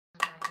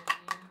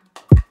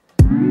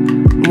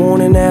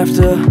Morning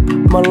after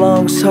my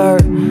lungs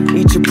hurt,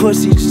 eat your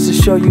pussy just to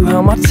show you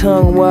how my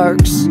tongue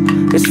works.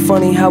 It's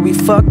funny how we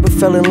fucked but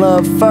fell in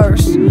love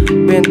first.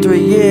 Been 3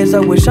 years, I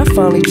wish I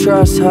finally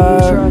trust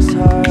her.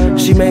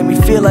 She made me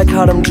feel like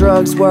how them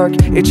drugs work,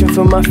 itching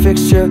for my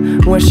fixture.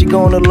 When she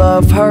gonna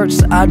love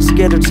hurts, I just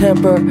get her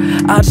temper.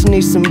 I just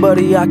need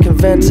somebody I can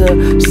vent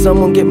to.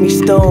 Someone get me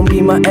stoned,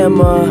 be my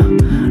Emma.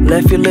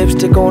 Left your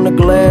lipstick on the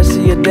glass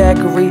of your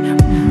daiquiri.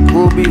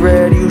 Ruby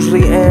red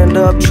usually end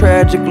up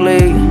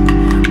tragically.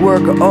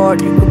 Work of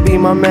art, you could be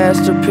my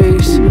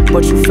masterpiece,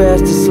 but you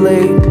fast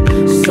asleep.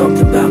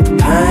 Something about the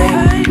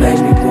pain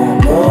makes me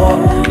want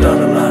more.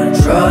 Done a lot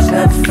of drugs,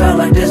 never felt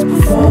like this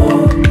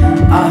before.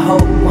 I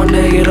hope one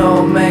day it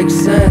all makes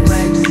sense.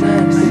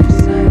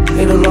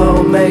 It'll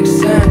all make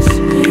sense.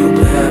 You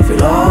can have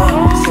it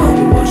all. Tell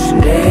me what you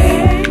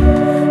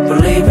need.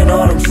 Believe in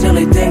all them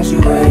silly things you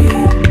read.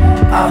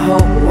 I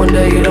hope one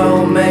day it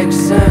all makes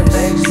sense.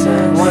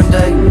 One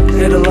day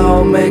it'll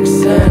all make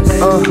sense.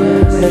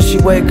 Then she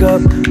wake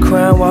up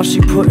crying while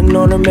she putting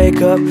on her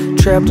makeup.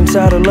 Trapped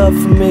inside of love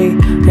for me,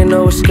 ain't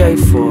no escape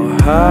for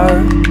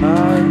her.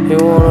 You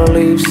wanna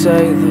leave,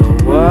 say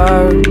the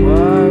word,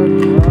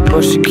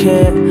 but she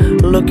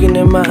can't. Looking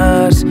in my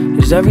eyes,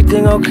 is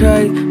everything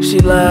okay? She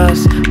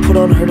lies, put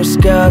on her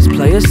disguise,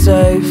 play it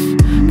safe.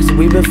 Cause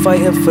we've been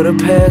fighting for the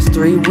past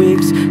 3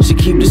 weeks. She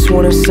keep this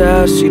one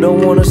inside, she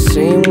don't wanna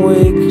seem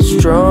weak.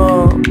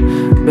 Strong,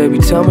 baby,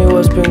 tell me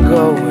what's been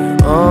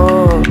going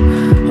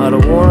on. I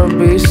don't wanna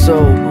be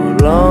sober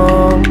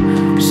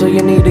long, so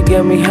you need to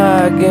get me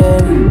high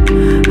again.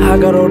 I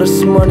got all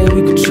this money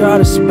we could try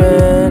to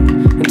spend,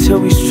 until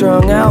we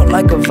strung out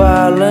like a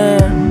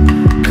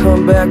violin.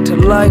 Come back to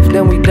life,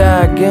 then we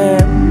die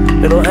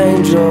again. Little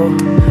angel,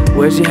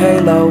 where's your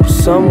halo?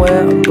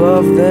 Somewhere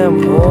above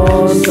them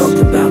horns.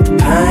 Something about the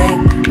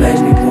pain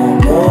makes me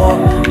want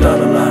more.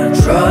 Done a lot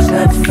of drugs,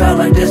 never felt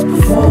like this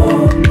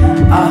before.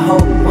 I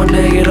hope one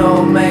day it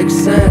all makes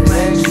sense.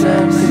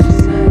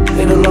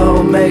 It'll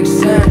all make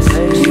sense.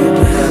 You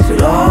can have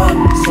it all.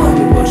 Tell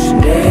me what you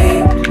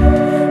need.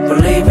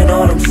 Believe in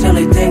all them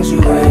silly things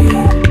you read.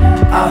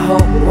 I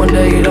hope one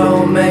day it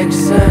all makes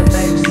sense.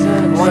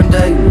 One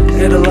day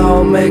it'll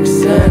all make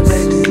sense.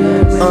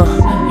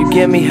 You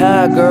get me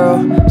high,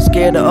 girl,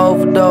 scared to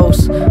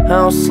overdose. I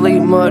don't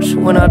sleep much,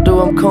 when I do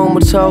I'm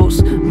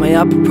comatose. May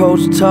I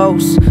propose a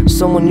toast?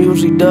 Someone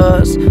usually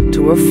does,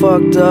 to her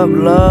fucked up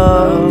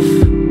love.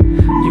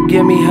 You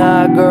get me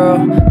high,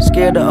 girl,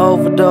 scared to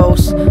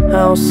overdose.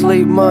 I don't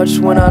sleep much,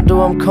 when I do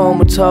I'm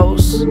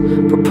comatose.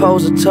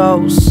 Propose a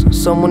toast,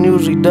 someone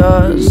usually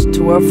does,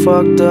 to her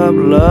fucked up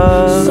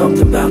love.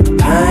 Something about the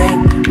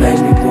pain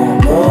makes me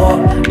want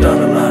more.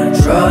 Done a lot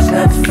of drugs,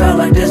 never felt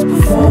like this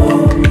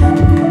before.